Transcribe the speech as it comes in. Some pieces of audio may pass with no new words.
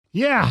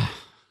Yeah,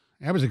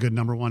 that was a good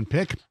number one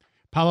pick.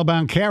 Paolo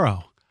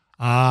Banchero.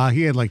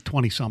 He had like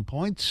 20-some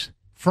points.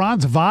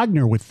 Franz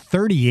Wagner with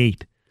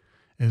 38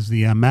 as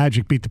the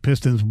Magic beat the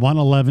Pistons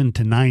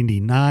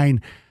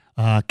 111-99.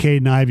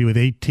 Caden Ivey with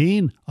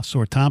 18.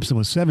 Ausar Thompson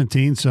with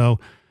 17. So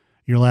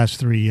your last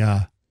three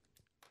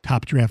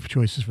top draft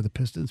choices for the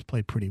Pistons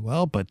played pretty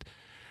well. But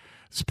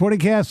supporting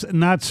cast,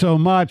 not so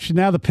much.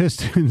 Now the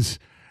Pistons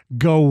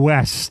go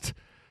west.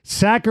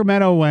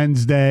 Sacramento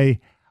Wednesday,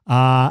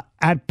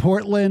 at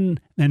Portland,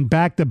 and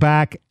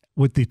back-to-back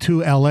with the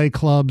two L.A.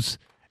 clubs,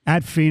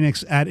 at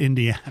Phoenix, at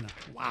Indiana.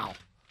 Wow.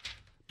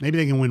 Maybe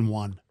they can win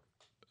one.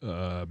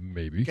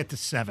 Maybe. Get to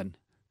 7.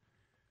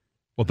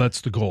 Well,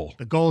 that's the goal.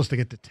 The goal is to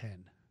get to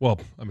 10. Well,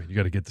 I mean, you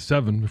got to get to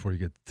 7 before you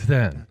get to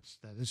 10.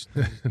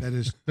 That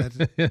is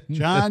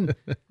John,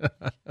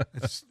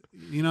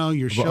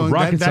 you're showing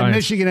Rocket that science,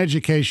 Michigan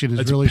education is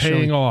it's really paying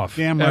showing off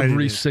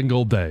every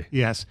single day.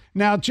 Yes.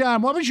 Now,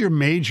 John, what was your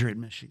major at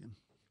Michigan?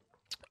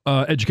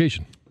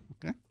 Education.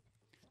 Okay.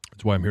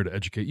 That's why I'm here to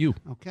educate you.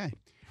 Okay.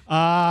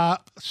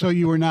 So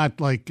you were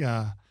not like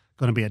going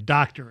to be a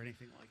doctor or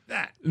anything like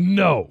that?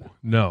 No.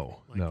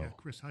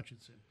 Chris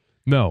Hutchinson.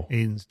 No.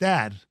 Aiden's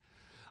dad.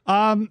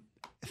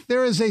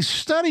 There is a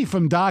study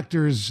from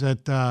doctors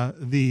at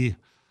the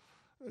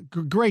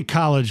great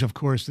college, of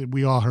course, that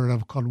we all heard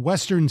of called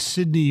Western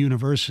Sydney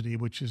University,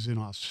 which is in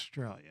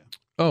Australia.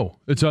 Oh,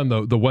 it's on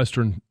the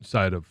western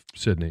side of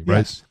Sydney, right?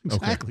 Yes,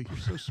 exactly. Okay.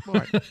 You're so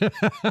smart.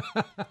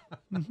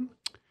 Mm-hmm.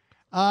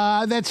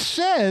 That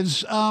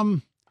says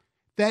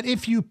that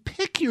if you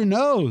pick your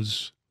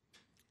nose,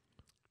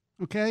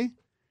 okay?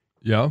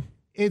 Yeah.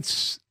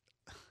 It's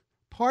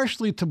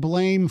partially to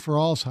blame for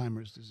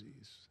Alzheimer's disease.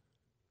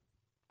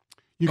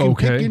 You can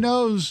pick your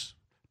nose,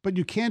 but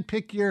you can't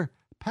pick your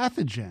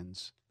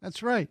pathogens.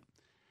 That's right.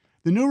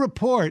 The new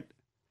report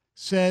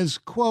says,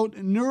 quote,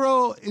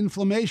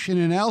 neuroinflammation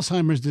in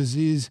Alzheimer's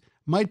disease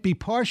might be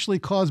partially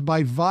caused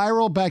by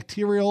viral,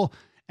 bacterial,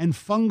 and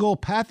fungal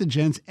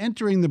pathogens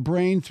entering the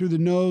brain through the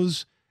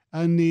nose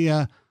and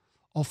the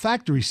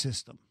olfactory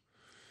system.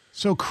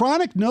 So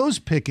chronic nose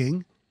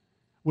picking,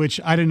 which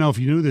I don't know if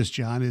you knew this,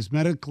 John, is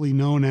medically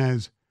known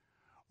as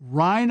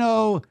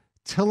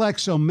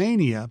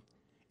rhinotilexomania,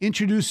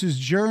 introduces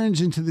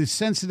germs into the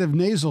sensitive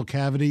nasal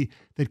cavity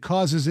that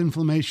causes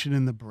inflammation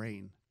in the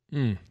brain.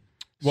 Mm.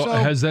 Well,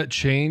 has that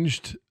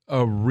changed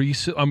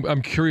recent?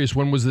 I'm curious,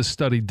 when was this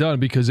study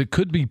done? Because it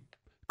could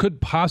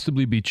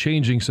possibly be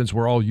changing since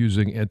we're all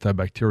using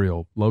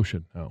antibacterial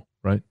lotion now,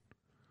 right?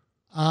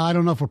 I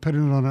don't know if we're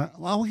putting it on a.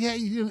 Well, yeah.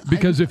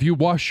 Because if you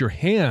wash your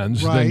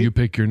hands, then you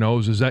pick your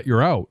nose. Is that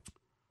you're out?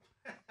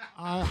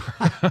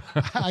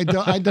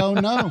 I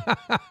don't know.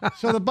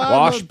 So the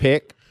bottom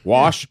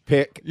wash,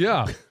 pick,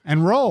 yeah,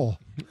 and roll.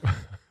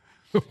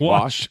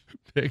 Wash,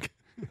 pick,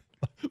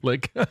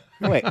 lick,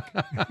 flick.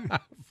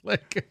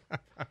 Flick.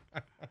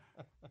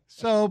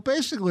 So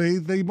basically,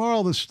 the moral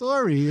of the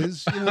story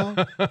is,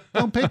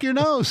 don't pick your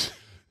nose.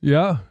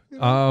 Yeah,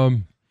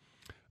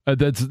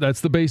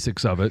 that's the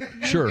basics of it.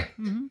 Sure.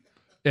 Mm-hmm.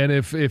 And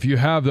if you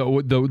have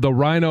the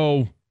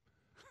rhino,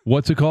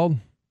 what's it called?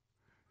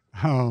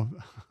 Oh,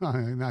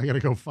 now I got to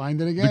go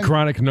find it again. The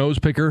chronic nose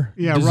picker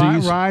disease.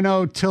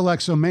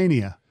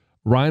 Rhinotilexomania.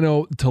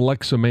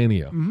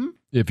 Rhinotilexomania. Mm-hmm.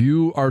 If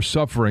you are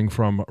suffering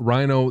from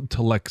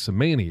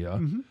rhinotilexomania,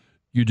 mm-hmm.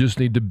 you just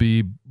need to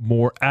be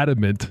more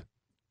adamant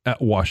at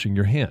washing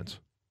your hands.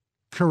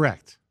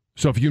 Correct.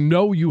 So if you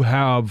know you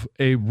have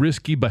a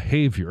risky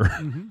behavior,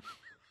 mm-hmm.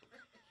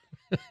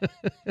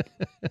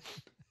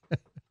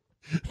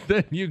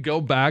 then you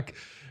go back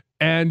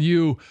and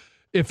you,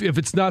 if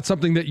it's not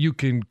something that you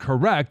can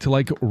correct,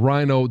 like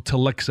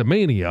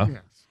rhinotilexomania,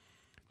 yes.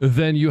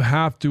 then you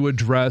have to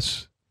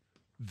address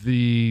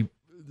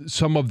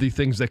some of the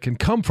things that can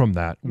come from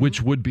that, mm-hmm.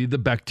 which would be the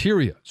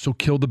bacteria. So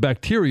kill the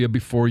bacteria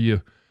before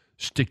you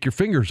stick your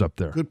fingers up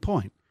there. Good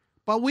point.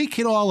 But we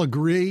can all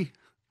agree,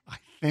 I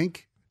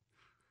think,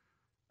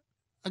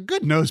 a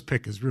good nose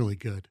pick is really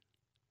good.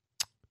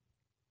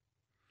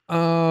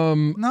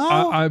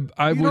 No,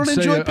 I you would don't say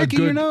enjoy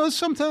picking your nose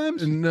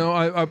sometimes. No,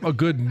 a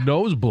good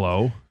nose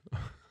blow.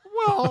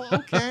 Well,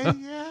 okay,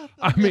 yeah.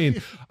 I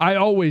mean, I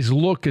always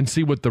look and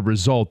see what the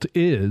result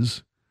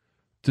is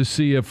to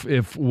see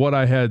if what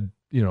I had,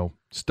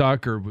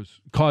 stuck or was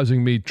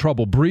causing me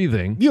trouble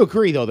breathing. You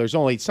agree, though,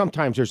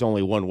 sometimes there's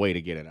only one way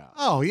to get it out.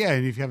 Oh, yeah,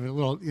 and if you have a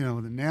little,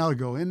 the nail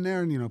go in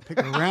there and, pick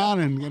it around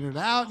and get it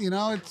out,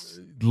 it's...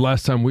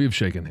 Last time we've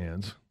shaken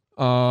hands.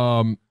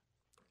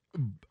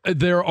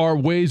 There are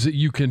ways that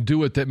you can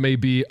do it that may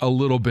be a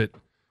little bit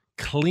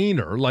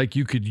cleaner, like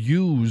you could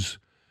use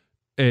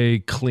a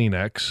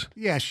Kleenex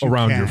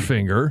around your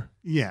finger.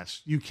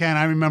 Yes, you can.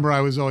 I remember I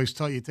was always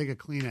taught you take a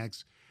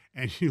Kleenex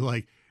and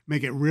you,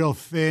 make it real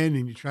thin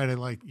and you try to,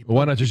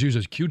 why not just use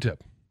a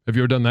Q-tip? Have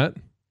you ever done that?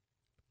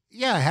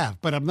 Yeah, I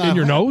have, but I'm not... In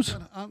your nose?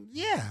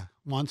 Yeah,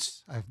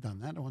 once. I've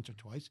done that, once or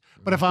twice.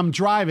 But if I'm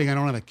driving, I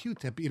don't have a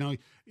Q-tip,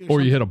 Or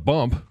you hit a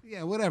bump.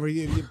 Yeah, whatever.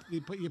 You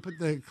put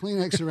the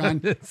Kleenex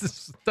around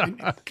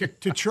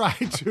to try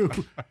to,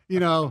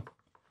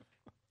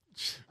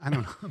 I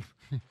don't know.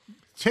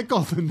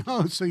 tickle the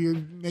nose so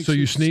you make so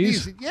you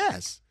sneeze?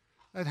 Yes,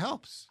 that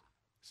helps.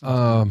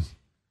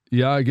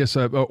 Yeah, I guess,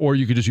 or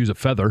you could just use a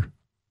feather.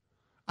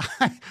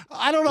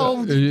 I don't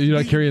know. You're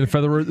not carrying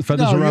feathers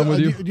around with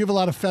you? Do you have a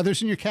lot of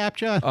feathers in your cap,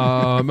 John?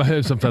 I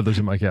have some feathers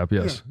in my cap,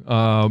 yes.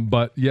 Yeah.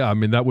 But yeah, I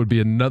mean, that would be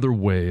another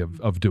way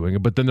of doing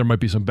it. But then there might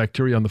be some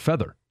bacteria on the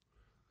feather.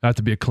 I have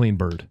to be a clean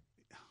bird.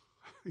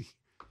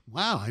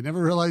 Wow, I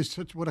never realized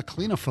what a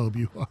cleanophobe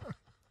you are.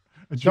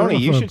 Stoney,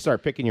 you should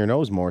start picking your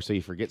nose more so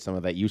you forget some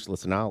of that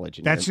useless knowledge.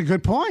 That's a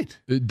good point.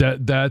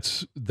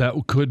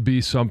 That could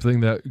be something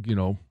that,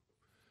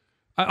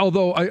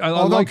 although I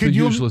like the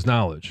useless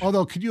knowledge.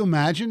 Although, could you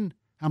imagine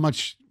how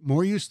much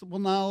more useless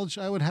knowledge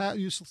I would have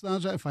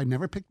if I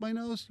never picked my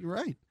nose? You're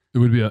right. It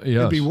would be, yes.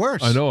 It'd be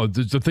worse. I know.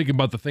 Just thinking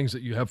about the things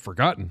that you have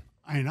forgotten.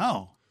 I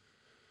know.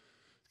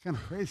 It's kind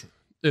of crazy.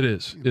 It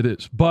is. It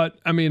is. But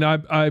I mean,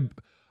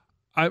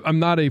 I'm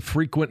not a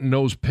frequent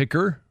nose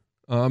picker.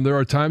 There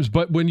are times,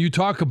 but when you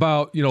talk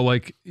about,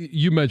 like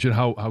you mentioned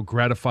how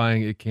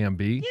gratifying it can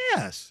be.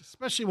 Yes,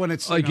 especially when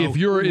it's like if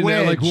you're in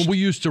there, like when we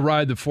used to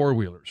ride the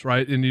 4-wheelers,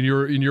 right? And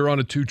you're on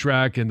a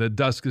 2-track and the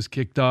dust is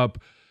kicked up.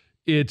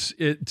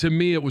 To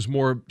me, it was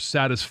more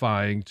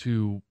satisfying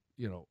to,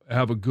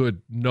 have a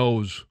good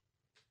nose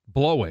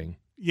blowing.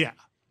 Yeah.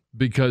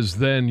 Because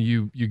then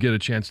you get a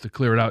chance to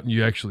clear it out and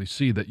you actually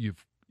see that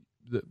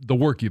the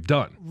work you've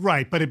done.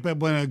 Right. But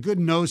when a good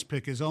nose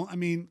pick is,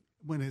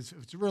 when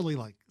it's really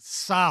like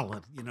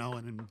solid,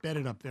 and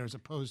embedded up there as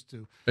opposed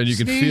to and you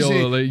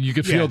sneezing.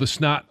 can feel the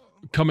snot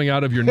coming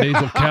out of your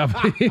nasal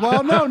cavity.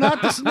 Well, no,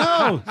 not the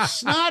snot.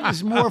 Snot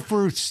is more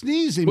for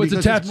sneezing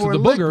because it's more to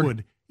the booger.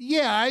 liquid.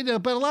 Yeah, I know,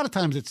 but a lot of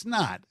times it's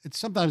not. It's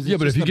sometimes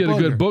but if you get a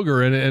good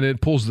booger and it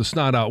pulls the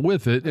snot out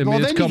with it,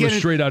 it's coming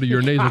straight out of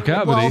your nasal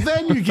cavity. Well,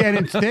 then you get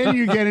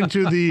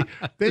into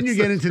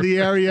the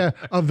area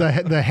of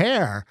the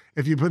hair.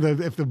 If you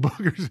if the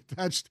booger's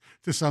attached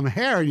to some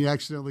hair and you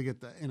accidentally get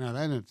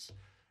then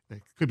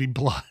it could be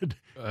blood.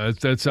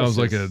 That sounds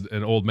like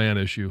an old man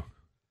issue.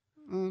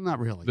 Not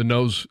really. The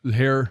nose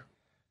hair.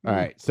 All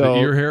right, so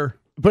the ear hair.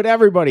 But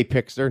everybody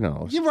picks their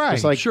nose. You're right.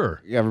 Just like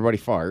sure. Everybody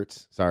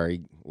farts.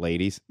 Sorry,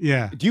 ladies.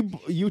 Yeah.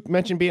 You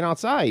mentioned being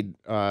outside.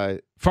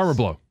 Farmer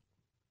blow.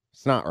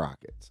 Snot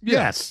rockets.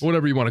 Yes.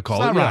 Whatever you want to call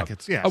snot it.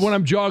 Rockets, yes. When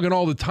I'm jogging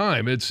all the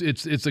time, it's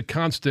a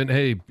constant,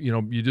 hey,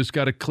 you just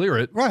got to clear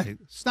it. Right.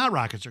 Snot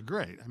rockets are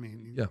great.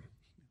 Yeah,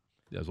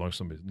 as long as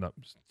somebody's not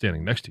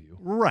standing next to you.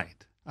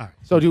 Right. All right.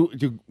 So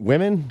do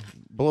women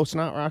blow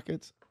snot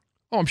rockets?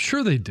 Oh, I'm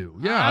sure they do.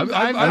 Yeah.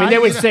 I mean, they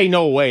would say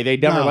no way.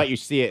 They'd never let you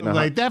see it.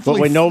 But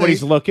when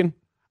nobody's looking.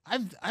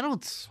 I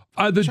don't.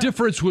 The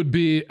difference would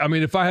be,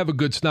 if I have a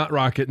good snot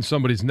rocket and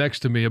somebody's next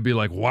to me, I'd be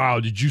like, wow,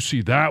 did you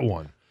see that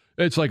one?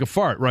 It's like a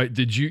fart, right?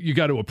 You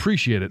got to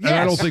appreciate it. Yes. And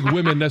I don't think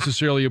women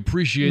necessarily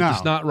appreciate the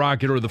snot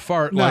rocket or the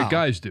fart like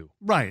guys do.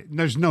 Right.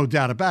 There's no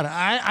doubt about it.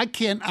 I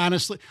can't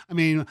honestly.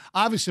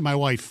 Obviously my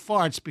wife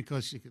farts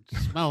because you can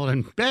smell it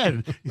in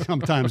bed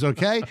sometimes,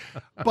 okay?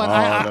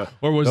 But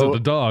or was it the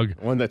dog?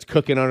 One that's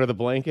cooking under the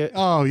blanket?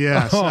 Oh,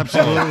 yes,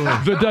 absolutely.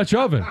 The Dutch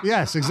oven.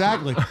 Yes,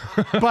 exactly.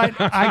 But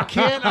I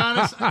can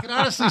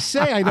honestly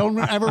say I don't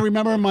ever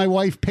remember my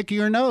wife picking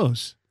her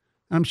nose.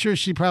 I'm sure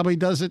she probably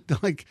does it,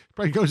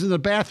 probably goes in the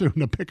bathroom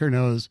to pick her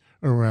nose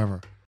or wherever.